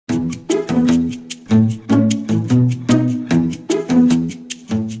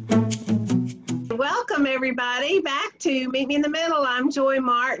to Meet Me in the Middle. I'm Joy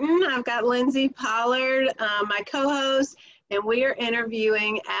Martin. I've got Lindsay Pollard, my co-host, and we are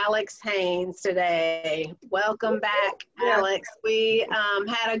interviewing Alex Haynes today. Welcome back, Alex. We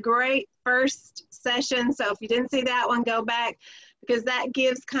had a great first session, so if you didn't see that one, go back, because that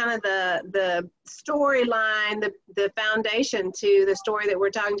gives kind of the storyline, the foundation to the story that we're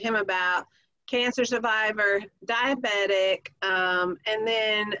talking to him about. Cancer survivor, diabetic, and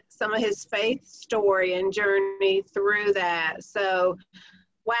then some of his faith story and journey through that. So,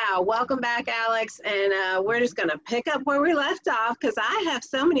 wow, welcome back, Alex. And we're just going to pick up where we left off, because I have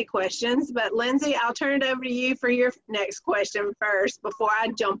so many questions. But Lindsay, I'll turn it over to you for your next question first before I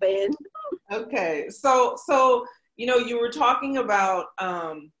jump in. Okay, so you know, you were talking about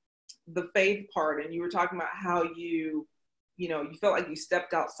the faith part, and you were talking about how you felt like you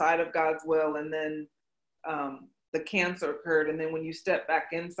stepped outside of God's will, and then the cancer occurred. And then when you stepped back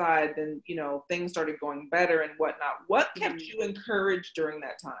inside, then, you know, things started going better and whatnot. What kept you encouraged during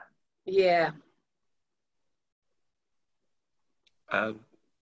that time? Yeah.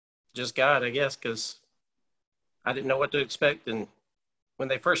 Just God, I guess, because I didn't know what to expect. And when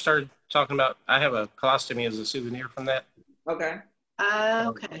they first started talking about, I have a colostomy as a souvenir from that. Okay.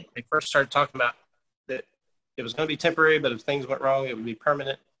 Okay. They first started talking about that it was going to be temporary, but if things went wrong, it would be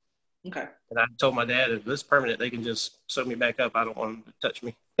permanent. Okay. And I told my dad, if it's permanent, they can just sew me back up. I don't want them to touch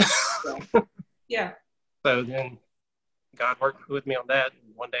me. Yeah. So then God worked with me on that.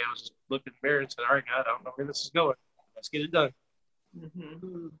 And one day I was just looking in the mirror and said, all right, God, I don't know where this is going. Let's get it done.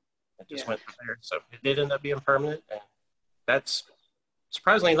 Mm-hmm. It just went from there. So it did end up being permanent. And that's,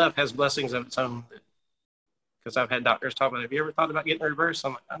 surprisingly enough, has blessings of its own. Because I've had doctors talk about, have you ever thought about getting reversed?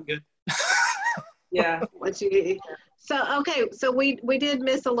 I'm like, I'm good. Yeah. Once you get, so okay, so we did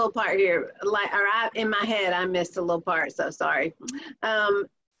miss a little part here. In my head, I missed a little part. So sorry.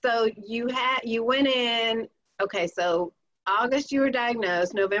 So you went in. Okay, so August you were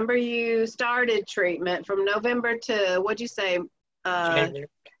diagnosed. November you started treatment. From November to, what'd you say?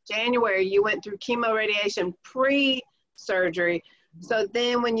 January you went through chemo radiation pre-surgery. So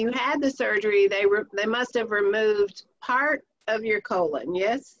then when you had the surgery, they must have removed part of your colon.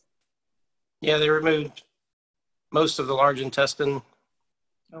 Yes. Yeah, they removed most of the large intestine.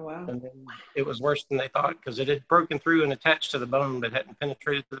 Oh, wow. And then it was worse than they thought, because it had broken through and attached to the bone, but hadn't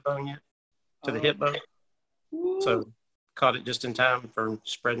penetrated to the bone yet, to the hip bone. Ooh. So caught it just in time for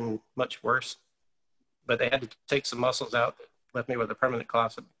spreading much worse. But they had to take some muscles out that left me with a permanent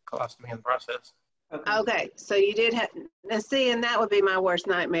colostomy in the process. Okay, so you did have, now see, and that would be my worst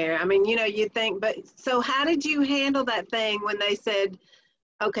nightmare. I mean, you know, you'd think, but so how did you handle that thing when they said,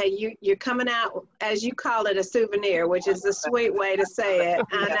 okay, you're coming out, as you call it, a souvenir, which is a sweet way to say it,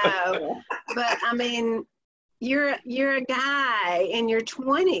 I know. But I mean, you're a guy in your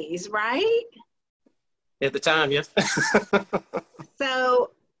 20s, right? At the time, yes. So,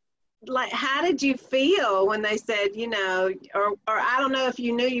 like, how did you feel when they said, you know, or I don't know if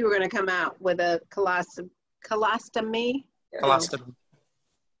you knew you were going to come out with a colostomy? Colostomy.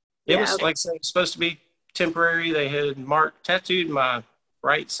 Yeah, It was okay. like I said, it was supposed to be temporary. They had tattooed my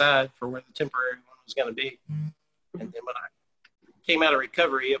right side for where the temporary one was going to be. And then when I came out of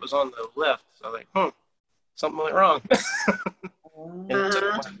recovery, it was on the left. So I was like, something went wrong. And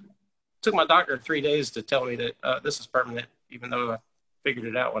it took my doctor 3 days to tell me that this is permanent, even though I figured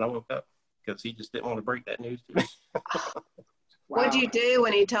it out when I woke up, because he just didn't want to break that news to me. Wow. What'd you do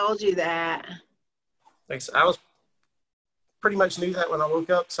when he told you that? Like I said, I was pretty much knew that when I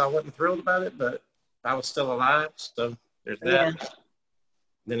woke up, so I wasn't thrilled about it, but I was still alive, so there's that. Yeah.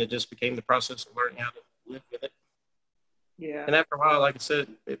 Then it just became the process of learning how to live with it. Yeah. And after a while, like I said,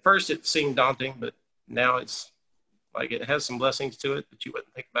 at first it seemed daunting, but now it's like it has some blessings to it that you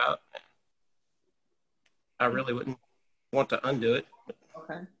wouldn't think about. I really wouldn't want to undo it.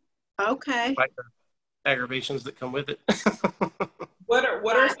 Okay. Like the aggravations that come with it. What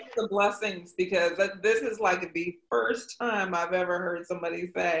are some of the blessings? Because this is like the first time I've ever heard somebody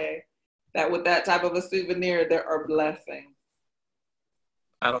say that with that type of a souvenir, there are blessings.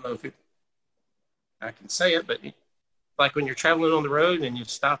 I don't know if I can say it, but like when you're traveling on the road and you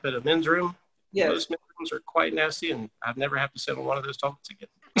stop at a men's room, most men's rooms are quite nasty, and I've never have to sit on one of those toilets again.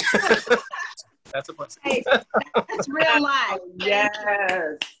 That's a blessing. Hey, that's real life.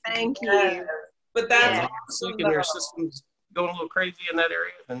 Thank you. But that's awesome, and your system's going a little crazy in that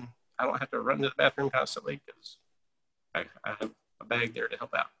area, then I don't have to run to the bathroom constantly, because I have a bag there to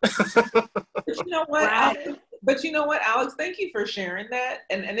help out. But you know what, Alex? Alex, thank you for sharing that.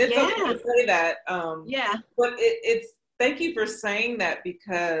 And it's okay to say that. But it's thank you for saying that,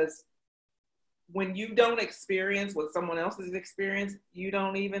 because when you don't experience what someone else has experienced, you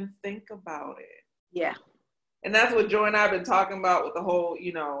don't even think about it. Yeah. And that's what Joy and I have been talking about with the whole,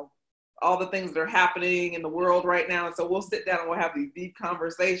 you know, all the things that are happening in the world right now. And so we'll sit down and we'll have these deep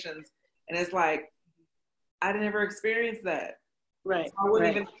conversations. And it's like, I never experienced that. Right. So I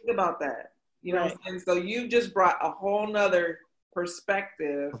wouldn't even think about that. You know what I'm saying? So you just brought a whole nother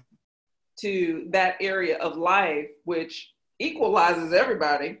perspective to that area of life, which equalizes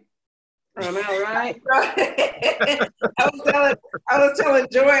everybody. I know, right? I was telling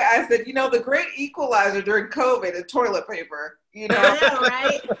Joy, I said, you know, the great equalizer during COVID is toilet paper, you know?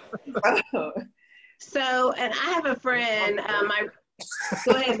 I know, right? So, and I have a friend,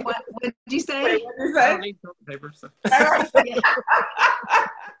 go ahead, what did you say? Wait, what did you say? I don't need toilet paper. So.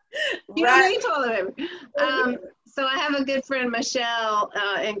 You don't need toilet paper. So I have a good friend, Michelle,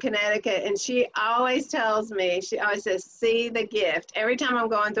 in Connecticut, and she always tells me, she always says, see the gift. Every time I'm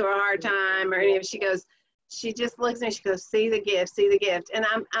going through a hard time or any of it, she just looks at me, she goes, see the gift, see the gift. And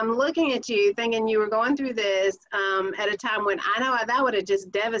I'm looking at you thinking you were going through this at a time when I know that would have just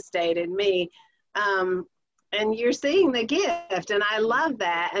devastated me. And you're seeing the gift, and I love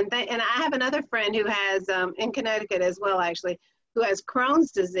that. And I have another friend who has, in Connecticut as well, actually, who has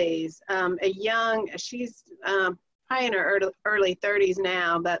Crohn's disease, she's probably in her early 30s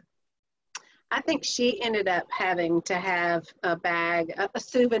now, but I think she ended up having to have a bag, a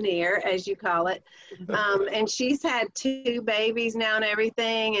souvenir, as you call it. And she's had 2 babies now and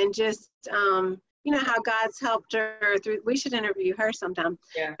everything, and just, you know, how God's helped her through. We should interview her sometime.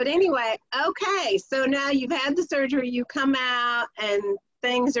 Yeah. But anyway, okay, so now you've had the surgery, you come out, and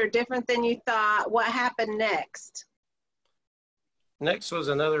things are different than you thought. What happened next? Next was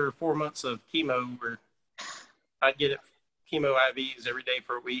another 4 months of chemo where I'd get chemo IVs every day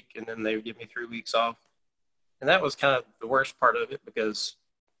for a week, and then they would give me 3 weeks off. And that was kind of the worst part of it, because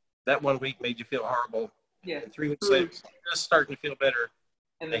that 1 week made you feel horrible. Yeah. And 3 weeks later, you're just starting to feel better.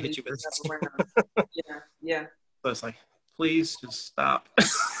 And they then hit you with Yeah. So it's like, please just stop.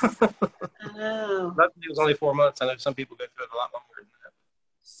 Oh. Luckily, it was only 4 months. I know some people go through it a lot longer than that.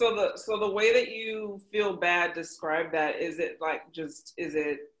 So the way that you feel bad, describe that. Is it like is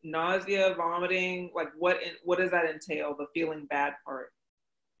it nausea, vomiting? Like what does that entail, the feeling bad part?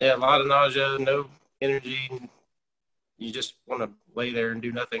 Yeah, a lot of nausea, no energy. You just want to lay there and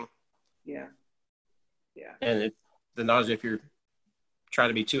do nothing. Yeah. And the nausea, if you're trying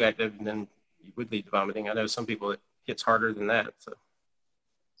to be too active, then you would lead to vomiting. I know some people it hits harder than that.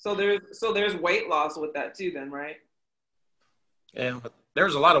 So there's weight loss with that too, then, right? Yeah, but there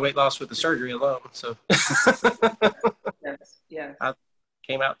was a lot of weight loss with the surgery alone. So yes. I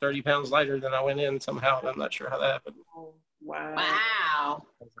came out 30 pounds lighter than I went in somehow. And I'm not sure how that happened. Oh, wow.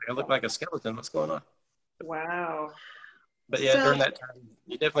 I look like a skeleton. What's going on? Wow. But yeah, during that time,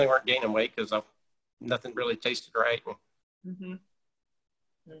 you definitely weren't gaining weight because nothing really tasted right. Mm-hmm.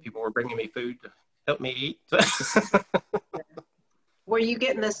 People were bringing me food to help me eat. Were you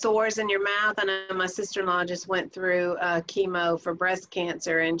getting the sores in your mouth? I know my sister-in-law just went through chemo for breast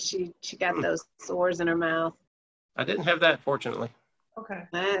cancer, and she got those sores in her mouth. I didn't have that, fortunately. Okay.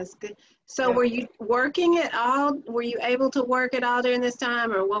 That's good. So were you working at all? Were you able to work at all during this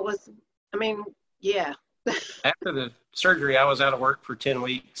time, or what was, yeah. After the surgery, I was out of work for 10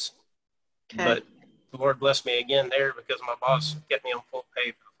 weeks. Okay. But the Lord blessed me again there because my boss kept me on full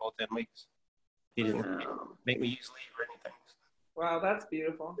pay for the full 10 weeks. He didn't make me use leave or anything. Wow, that's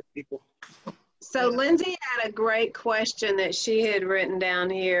beautiful. So Lindsay had a great question that she had written down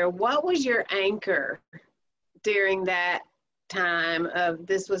here. What was your anchor during that time of,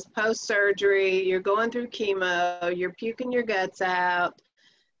 this was post-surgery, you're going through chemo, you're puking your guts out,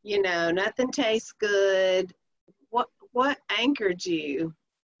 you know, nothing tastes good. What anchored you?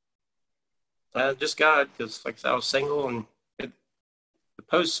 Just God, because like I said, I was single, and the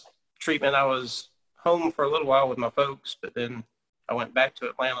post-treatment, I was home for a little while with my folks, but then I went back to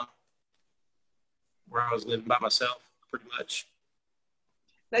Atlanta where I was living by myself pretty much.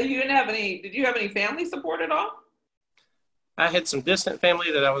 Now did you have any family support at all? I had some distant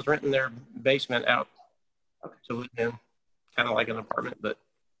family that I was renting their basement out to live in, kind of like an apartment, but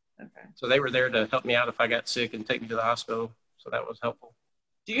so they were there to help me out if I got sick and take me to the hospital. So that was helpful.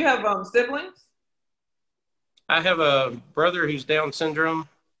 Do you have siblings? I have a brother who's Down syndrome.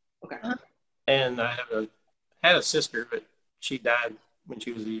 Okay. And I had a sister, but she died when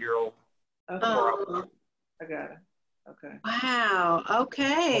she was a year old. Oh. I got it. Okay. Wow.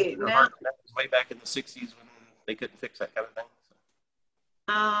 Okay. That was way back in the 60s when they couldn't fix that kind of thing. So.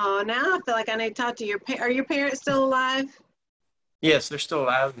 Oh, now I feel like I need to talk to your parents. Are your parents still alive? Yes, they're still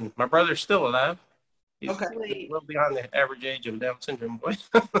alive. And my brother's still alive. He's well beyond the average age of a Down syndrome boy.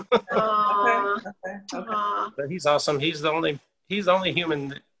 Okay. But he's awesome. He's the only human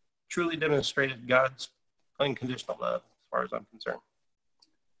that truly demonstrated God's unconditional love, as far as I'm concerned.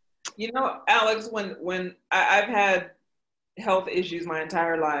 You know, Alex, when I've had health issues my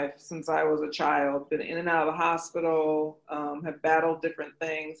entire life since I was a child, been in and out of the hospital, have battled different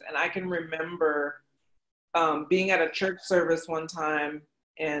things. And I can remember being at a church service one time,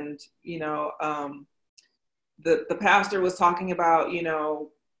 and, you know, the pastor was talking about, you know,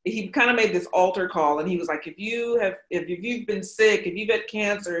 he kind of made this altar call, and he was like, if you've been sick, if you've had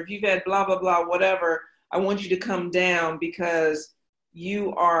cancer, if you've had blah, blah, blah, whatever, I want you to come down because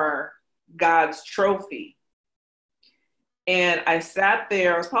you are God's trophy. And I sat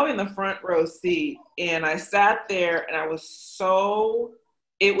there, I was probably in the front row seat, and I sat there and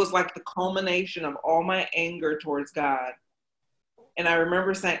it was like the culmination of all my anger towards God. And I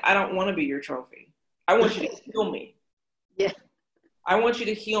remember saying, I don't want to be your trophy. I want you to heal me. Yeah. I want you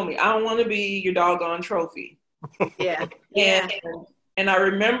to heal me. I don't want to be your doggone trophy. Yeah. Yeah. And I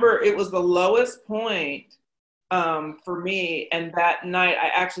remember it was the lowest point for me. And that night I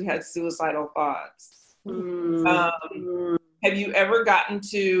actually had suicidal thoughts. Have you ever gotten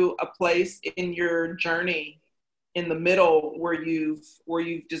to a place in your journey in the middle where you've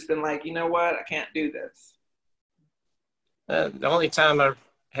just been like, you know what, I can't do this? The only time I've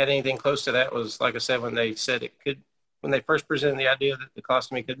had anything close to that was, like I said, when they said when they first presented the idea that the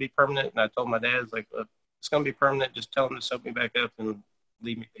colostomy could be permanent, and I told my dad, like, look, it's going to be permanent. Just tell them to sew me back up and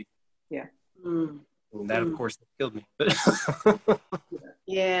leave me be. Yeah. And that, of course, killed me.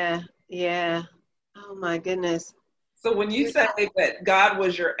 Yeah. Yeah. Oh my goodness. So when you say that God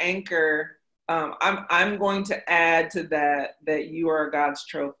was your anchor, I'm going to add to that you are God's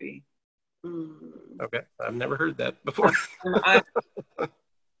trophy. Okay, I've never heard that before.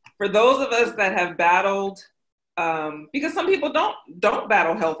 For those of us that have battled, because some people don't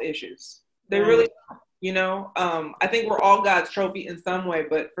battle health issues, they really don't, you know. I think we're all God's trophy in some way,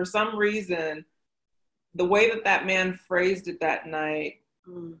 but for some reason, the way that man phrased it that night,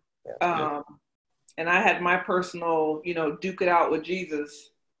 and I had my personal, you know, duke it out with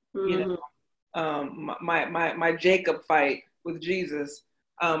Jesus, you know, my Jacob fight with Jesus.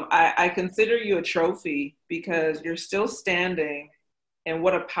 I consider you a trophy because you're still standing, and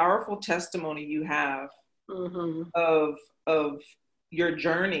what a powerful testimony you have of your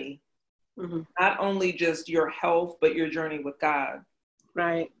journey, not only just your health, but your journey with God.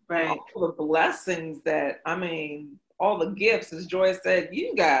 Right. And all the blessings that, I mean, all the gifts, as Joy said,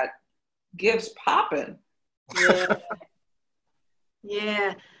 you got gifts popping. Yeah.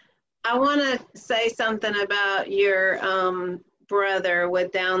 Yeah. I want to say something about your brother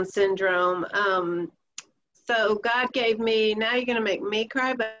with Down syndrome. So God gave me, now you're going to make me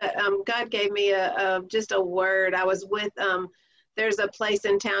cry, but God gave me just a word. I was with, there's a place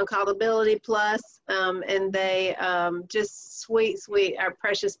in town called Ability Plus, and they just sweet, our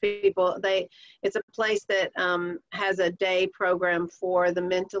precious people. It's a place that has a day program for the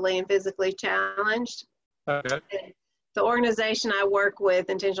mentally and physically challenged. Okay. And the organization I work with,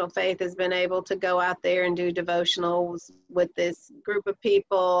 Intentional Faith, has been able to go out there and do devotionals with this group of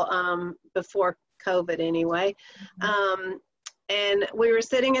people before COVID anyway. And we were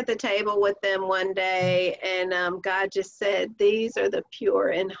sitting at the table with them one day, and God just said, these are the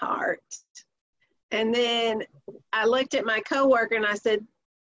pure in heart. And then I looked at my coworker and I said,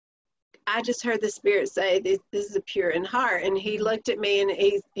 I just heard the Spirit say, this is a pure in heart. And he looked at me and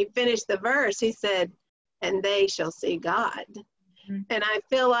he finished the verse. He said, and they shall see God. And I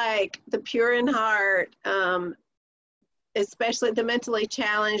feel like the pure in heart, especially the mentally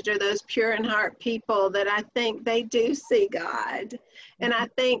challenged, or those pure in heart people, that I think they do see God. And I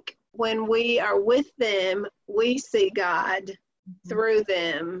think when we are with them, we see God through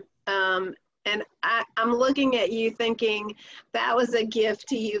them. And I'm looking at you thinking that was a gift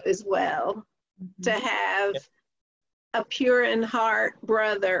to you as well, to have a pure in heart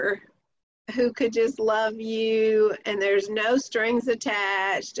brother who could just love you, and there's no strings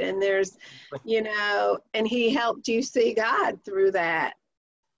attached, and there's, you know, and he helped you see God through that.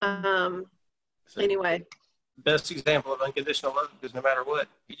 Anyway. Best example of unconditional love, because no matter what,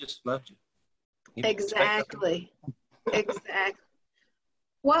 he just loved you. Exactly. Exactly.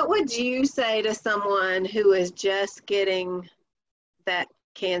 What would you say to someone who is just getting that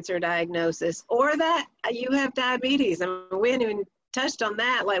cancer diagnosis, or that you have diabetes? I mean, we haven't even touched on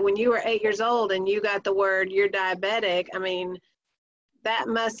that. Like when you were 8 years old and you got the word you're diabetic, I mean, that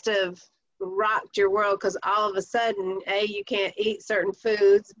must have rocked your world, because all of a sudden, A, you can't eat certain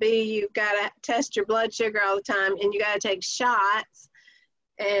foods, B, you've got to test your blood sugar all the time, and you got to take shots,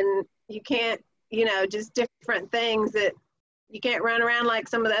 and you can't, you know, just different things that you can't run around like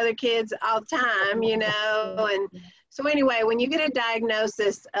some of the other kids all the time, you know. And so anyway, when you get a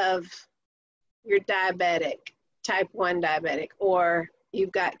diagnosis of you're diabetic, type 1 diabetic, or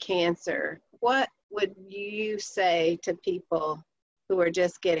you've got cancer, what would you say to people who are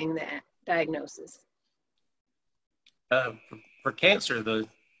just getting that diagnosis? For cancer, the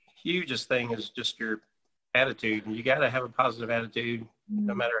hugest thing is just your attitude. And you got to have a positive attitude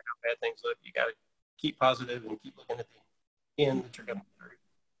no matter how bad things look. You got to keep positive and keep looking at the end that you're going through.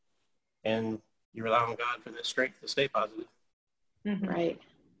 And you rely on God for the strength to stay positive. Right.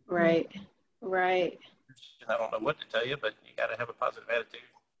 I don't know what to tell you, but you got to have a positive attitude.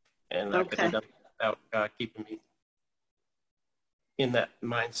 And I could have done it without God keeping me in that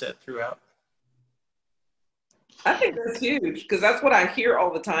mindset throughout. I think that's huge, because that's what I hear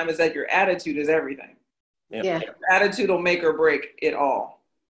all the time, is that your attitude is everything. Yep. Yeah. Your attitude will make or break it all.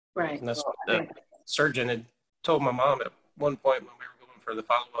 Right. And that's what the surgeon had told my mom at one point when we were going for the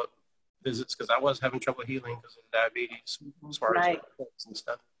follow-up visits, because I was having trouble healing because of diabetes as far as and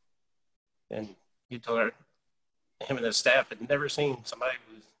stuff. And he told her, him and his staff had never seen somebody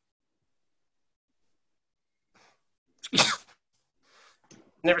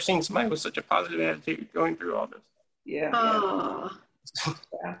with such a positive attitude going through all this. Yeah. I'm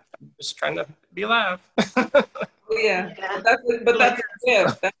just trying to be alive. Yeah. But that's a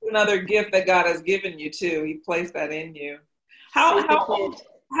gift. That's another gift that God has given you too. He placed that in you. How old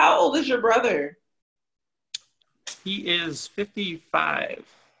is your brother? He is 55.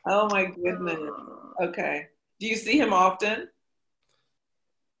 Oh my goodness. Okay. Do you see him often?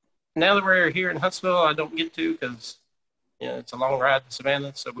 Now that we're here in Huntsville, I don't get to, because it's a long ride to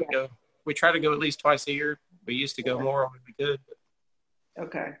Savannah. So we try to go at least twice a year. We used to go more when we could.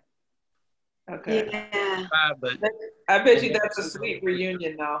 Okay. Yeah. But I bet you that's a sweet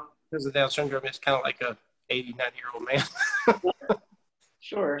reunion now. Because of Down syndrome, it's kind of like a 80, 90-year-old man.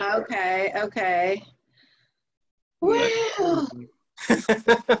 Sure. Okay. Well,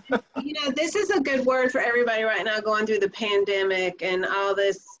 this is a good word for everybody right now going through the pandemic and all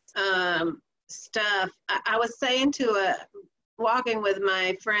this stuff. I was saying walking with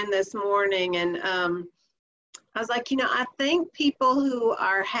my friend this morning, and I was like, I think people who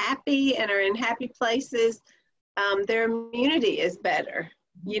are happy and are in happy places, their immunity is better.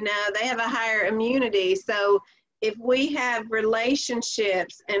 They have a higher immunity. So if we have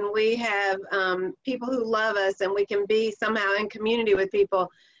relationships and we have people who love us, and we can be somehow in community with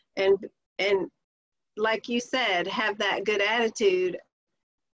people, and like you said, have that good attitude,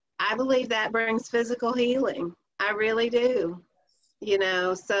 I believe that brings physical healing. I really do.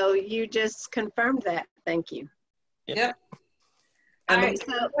 So you just confirmed that. Thank you. Yep. And,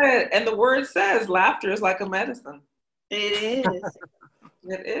 and the word says laughter is like a medicine. It is.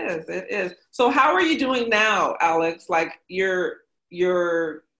 It is. So how are you doing now, Alex? Like you've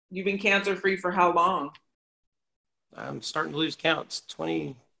been cancer free for how long? I'm starting to lose counts.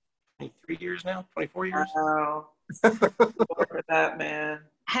 23 years now, 24 years. Wow. For that, man.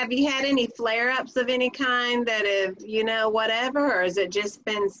 Have you had any flare-ups of any kind that have, whatever, or has it just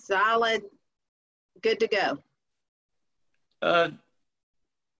been solid, good to go?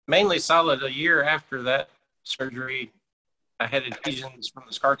 Mainly solid. A year after that surgery, I had adhesions from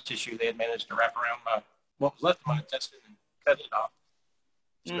the scar tissue. They had managed to wrap around what was left of my intestine and cut it off.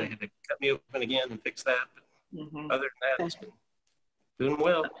 So they had to cut me open again and fix that. But other than that, it's been doing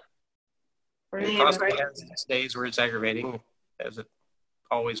well. It possibly has its days where it's aggravating, as it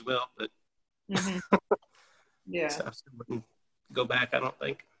always will. But yeah, so I still wouldn't go back, I don't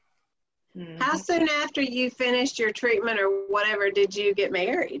think. How soon after you finished your treatment or whatever did you get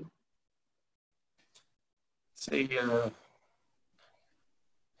married?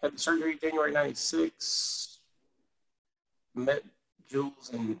 Had the surgery January 96, met Jules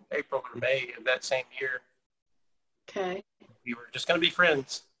in April or May of that same year. Okay. We were just going to be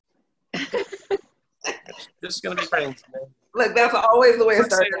friends. Just going to be friends. Look, that's always the way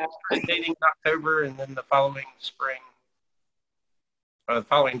it started. Dating in October, and then the following spring, or the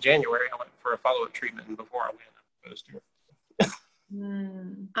following January, I went for a follow-up treatment, and before I went, I proposed to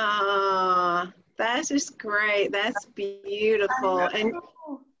her. That's just great. That's beautiful. And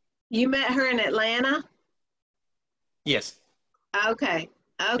you met her in Atlanta? Yes. Okay.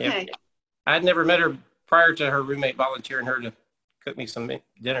 Yeah. I'd never met her prior to her roommate volunteering her to cook me some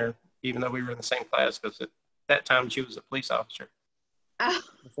dinner, even though we were in the same class, because at that time she was a police officer.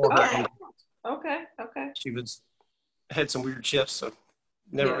 Okay. She had some weird shifts, so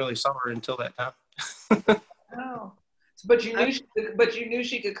never really saw her until that time. Oh. But you knew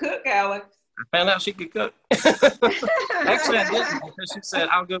she could cook, Alex. I found out she could cook. Actually, I didn't, because she said,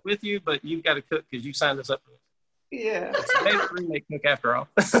 "I'll go with you, but you've got to cook because you signed us up for it." Yeah. So maybe roommate cook after all.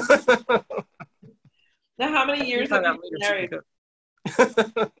 Now, how many years have you been married?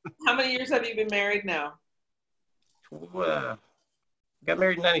 How many years have you been married now? Got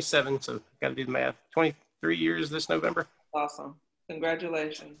married in 97, so got to do the math. 23 years this November. Awesome.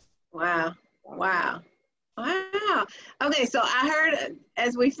 Congratulations. Wow. Wow. Wow. Okay, so I heard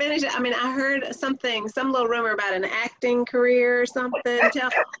as we finish, I heard some little rumor about an acting career or something. Yeah,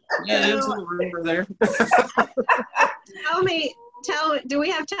 there's a little rumor there. Tell me, do we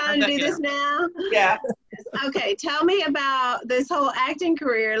have time to do this now? Yeah. Okay, tell me about this whole acting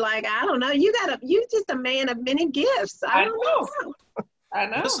career. Like, I don't know, you just a man of many gifts. I don't know. I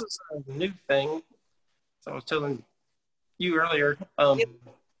know. This is a new thing. So I was telling you earlier,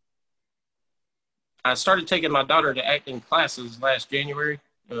 I started taking my daughter to acting classes last January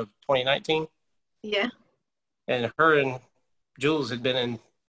of 2019. Yeah. And her and Jules had been in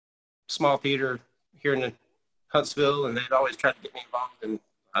small theater here in Huntsville, and they'd always tried to get me involved. And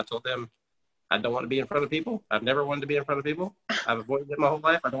I told them, I don't want to be in front of people. I've never wanted to be in front of people. I've avoided it my whole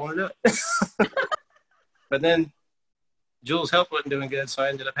life. I don't want to do it. But then Jules' health wasn't doing good, so I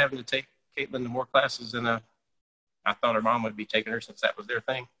ended up having to take Caitlin to more classes than I thought her mom would be taking her, since that was their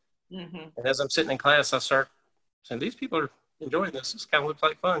thing. Mm-hmm. And as I'm sitting in class, I start saying, these people are enjoying this. This kind of looks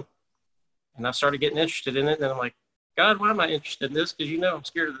like fun. And I started getting interested in it. And I'm like, God, why am I interested in this? Because I'm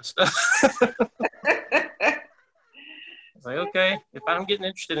scared of this stuff. It's like, okay, if I'm getting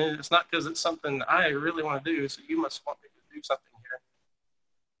interested in it, it's not because it's something I really want to do. So you must want me to do something here.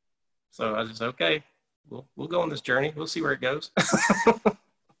 So I just, okay, we'll go on this journey. We'll see where it goes.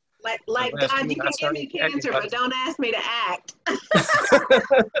 Like God, you can give me cancer, but don't ask me to act.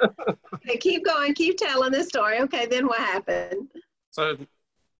 Okay, keep going, keep telling this story. Okay, then what happened? So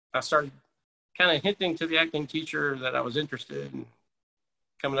I started kind of hinting to the acting teacher that I was interested in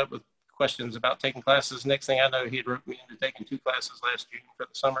coming up with questions about taking classes. Next thing I know, he had roped me into taking 2 classes last June for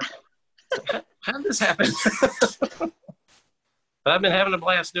the summer. How did this happen? But I've been having a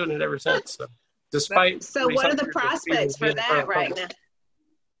blast doing it ever since. So what are the prospects for that right now?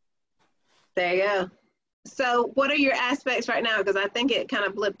 There you go. So what are your aspects right now? Because I think it kind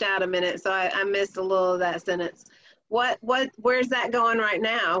of blipped out a minute, so I missed a little of that sentence. Where's that going right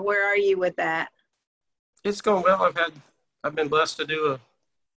now? Where are you with that? It's going well. I've been blessed to do a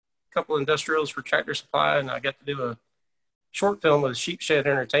couple industrials for Tractor Supply, and I got to do a short film with Sheep Shed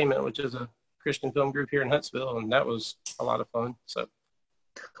Entertainment, which is a Christian film group here in Huntsville, and that was a lot of fun. So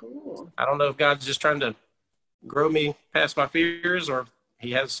cool. I don't know if God's just trying to grow me past my fears, or if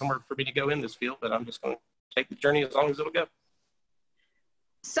he has somewhere for me to go in this field, but I'm just going to take the journey as long as it'll go.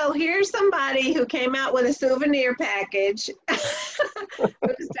 So here's somebody who came out with a souvenir package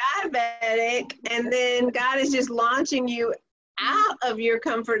who's diabetic, and then God is just launching you out of your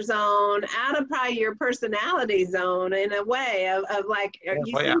comfort zone, out of probably your personality zone in a way of like, you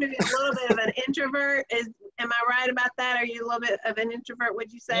seem to be a little bit of an introvert. Am I right about that? Are you a little bit of an introvert,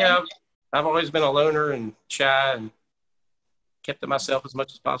 would you say? Yeah, I've always been a loner and shy and kept to myself as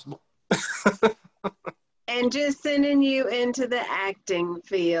much as possible. And just sending you into the acting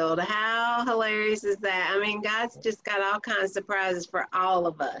field. How hilarious is that? I mean, God's just got all kinds of surprises for all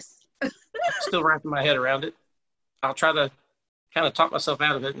of us. I'm still wrapping my head around it. I'll try to kind of talk myself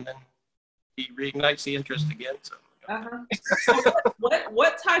out of it, and then he reignites the interest again. So.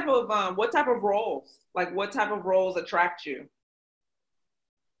 What type of roles? Like, what type of roles attract you?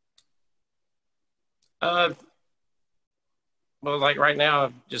 Well, like right now,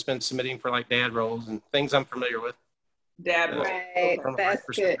 I've just been submitting for like dad roles and things I'm familiar with. Dad roles. Right, that's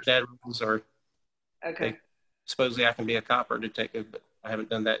good. Dad roles, or okay. Supposedly I can be a cop or a detective, but I haven't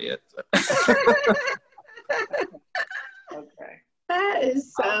done that yet. So. Okay. That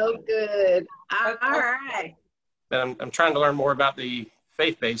is so good. All right. And I'm trying to learn more about the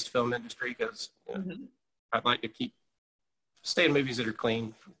faith-based film industry, because I'd like to stay in movies that are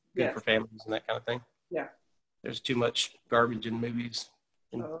clean, good for families and that kind of thing. Yeah. There's too much garbage in movies.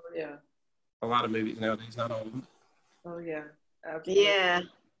 Oh, yeah. A lot of movies nowadays, not all of them. Oh, yeah. Absolutely. Yeah.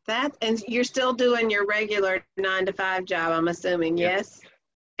 And you're still doing your regular 9-to-5 job, I'm assuming, yes?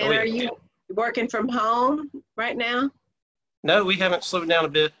 And are you working from home right now? No, we haven't slowed down a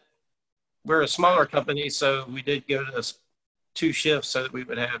bit. We're a smaller company, so we did go to 2 shifts so that we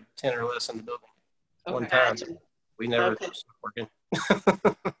would have 10 or less in the building one time. Gotcha. We never stopped working.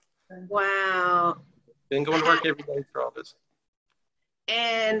 Wow. Been going to work every day for all this.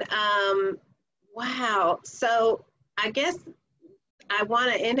 And wow. So I guess I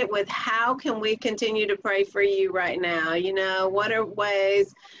want to end it with, how can we continue to pray for you right now? You know, what are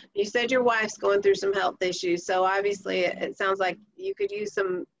ways? You said your wife's going through some health issues, so obviously it sounds like she could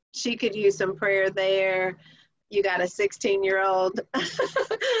use some prayer there. You got a 16-year-old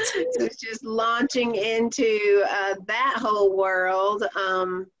who's just launching into that whole world.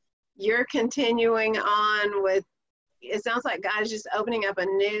 you're continuing on with, it sounds like God is just opening up a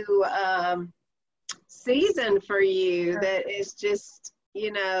new season for you that is just,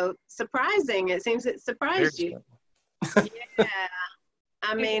 you know, surprising. It seems it surprised you. Yeah.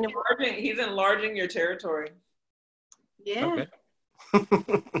 I mean, he's enlarging your territory. Yeah. Okay.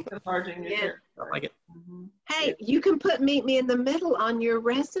 Enlarging your territory. I like it. Mm-hmm. Hey, you can put Meet Me in the Middle on your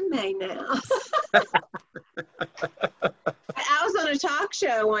resume now. I was on a talk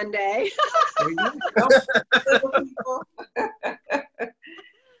show one day.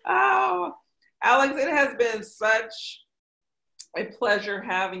 Oh, Alex, it has been such a pleasure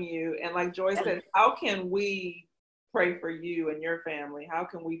having you. And like Joy said, how can we pray for you and your family? How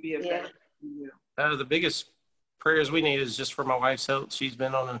can we be a family for you? The biggest prayers we need is just for my wife's health. She's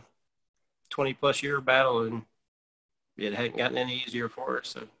been on a 20-plus year battle, and it hasn't gotten any easier for her.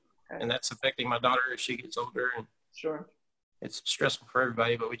 So, and that's affecting my daughter as she gets older. And sure, it's stressful for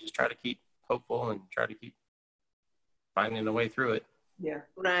everybody, but we just try to keep hopeful and try to keep finding a way through it. Yeah.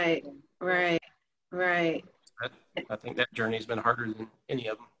 Right. I think that journey has been harder than any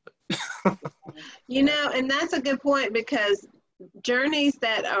of them. You know, and that's a good point, because journeys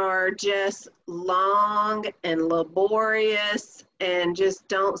that are just long and laborious and just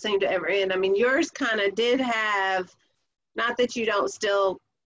don't seem to ever end. I mean, yours kind of did have, not that you don't still,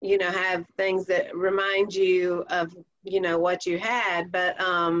 you know, have things that remind you of, you know, what you had, but,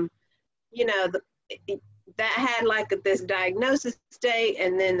 you know, that had like this diagnosis date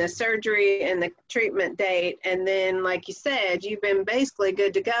and then the surgery and the treatment date. And then, like you said, you've been basically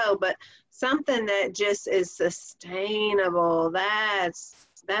good to go, but something that just is sustainable, that's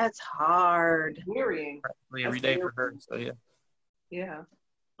hard. Wearying. Every day for her, so yeah. Yeah.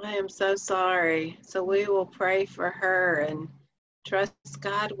 I am so sorry. So we will pray for her and trust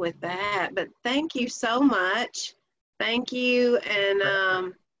God with that. But thank you so much. Thank you. And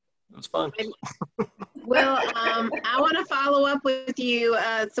it was fun. Well, I want to follow up with you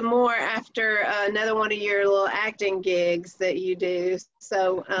some more after another one of your little acting gigs that you do.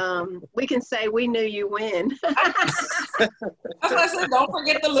 So we can say we knew you win. That's what I said. Don't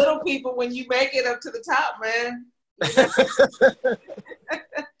forget the little people when you make it up to the top, man.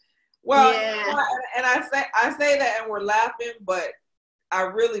 Well, yeah. And I say that and we're laughing, but I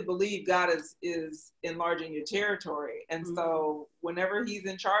really believe God is enlarging your territory. And so whenever he's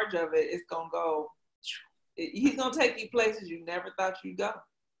in charge of it, it's going to go. He's going to take you places you never thought you'd go.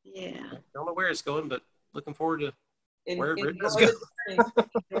 Yeah. I don't know where it's going, but looking forward to wherever it does go. Enjoy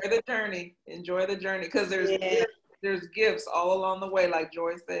the journey. Because there's gifts all along the way, like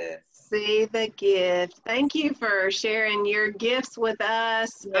Joy said. See the gift. Thank you for sharing your gifts with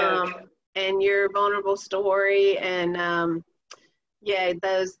us, and your vulnerable story, and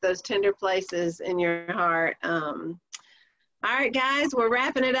those tender places in your heart. All right, guys, we're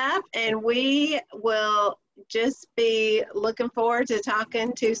wrapping it up, and we will just be looking forward to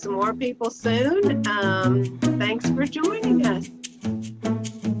talking to some more people soon. Thanks for joining us.